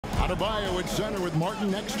Adebayo at center with Martin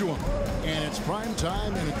next to him. And it's prime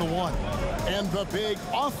time and at the 1. And the big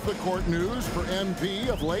off-the-court news for MP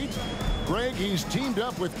of late. Greg, he's teamed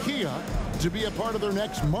up with Kia to be a part of their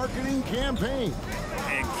next marketing campaign.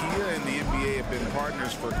 And Kia and the NBA have been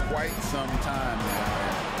partners for quite some time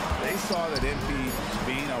now. They saw that MP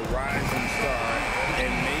being a rising star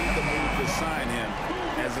and made the move to sign him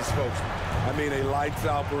as a spokesman. I mean, a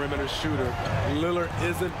lights-out perimeter shooter. Lillard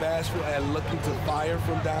isn't bashful at looking to fire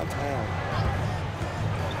from downtown.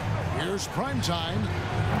 Here's prime time,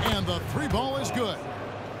 and the 3-ball is good.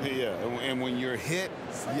 Yeah, and when you're hit,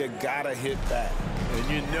 you gotta hit back. And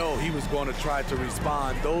you know he was going to try to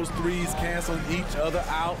respond. Those threes canceling each other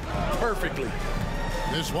out perfectly.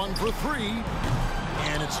 This one for 3,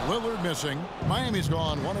 and it's Lillard missing. Miami's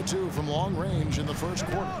gone 1 of 2 from long range in the first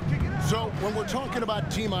quarter. So when we're talking about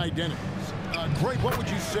team identities, Greg, what would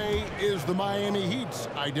you say is the Miami Heat's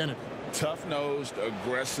identity? Tough-nosed,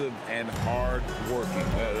 aggressive, and hard-working.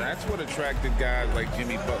 That's what attracted guys like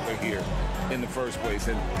Jimmy Butler here in the first place,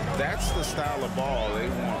 and that's the style of ball they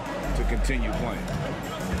want to continue playing.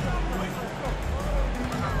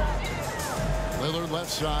 Lillard left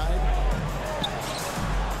side,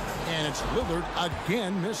 and it's Lillard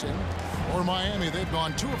again missing. For Miami, they've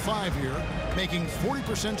gone 2 of 5 here, making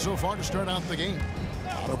 40% so far to start out the game.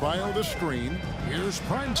 Adebayo the screen. Here's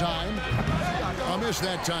prime time. A miss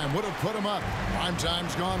that time. Would have put him up. Prime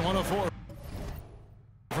time's gone 1 of 4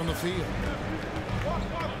 from the field.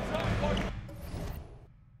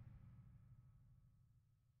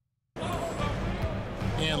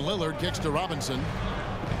 And Lillard kicks to Robinson.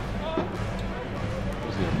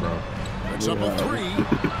 It's up a 3.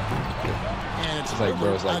 And it's like,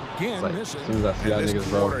 bro, it's like, again like, missing. As soon as I see that niggas,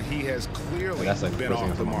 bro, He has clearly that's like the been first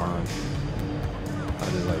thing off that's the on my mark. mind. I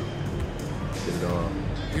just like get it all.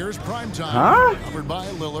 Here's prime time. Huh? Covered by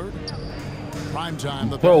Lillard. Prime time.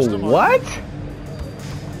 The Bro, pass to Martin. what?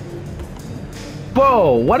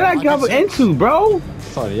 Bro, what did I go into, bro?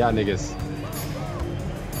 Sorry, y'all niggas.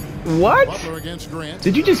 What? Butler against Grant.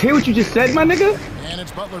 Did you just hear what you just said, my nigga? And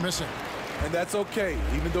it's Butler missing. And that's okay.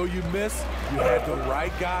 Even though you miss, you had the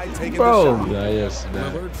right guy taking Bro. the shot. Yeah, yes,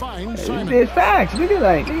 man. Lillard finds You Simon. did facts, nigga.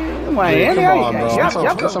 Like, Miami, come on, bro. y'all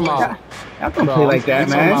don't play like that,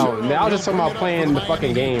 man. I was just talking about playing the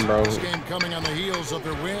fucking game, bro. This game coming on the heels of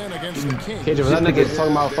their win against the Kings. KJ, was that nigga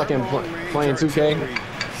talking about fucking playing 2K?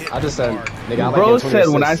 I just said, nigga, I like Bro getting said 26.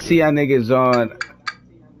 when I see y'all niggas on,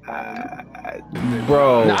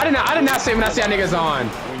 bro. No, I did not say when I see y'all niggas on.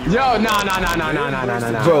 Yo, no.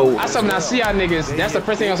 Bro. I said when I see y'all niggas, that's the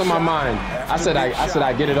first thing that's on my mind. I said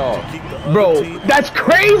I get it all. Bro, that's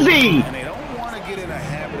crazy. And they don't want to get in a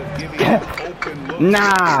habit of giving open looks.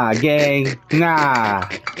 Nah, gang.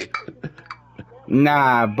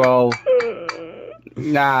 Nah, bro.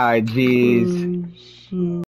 Nah, jeez.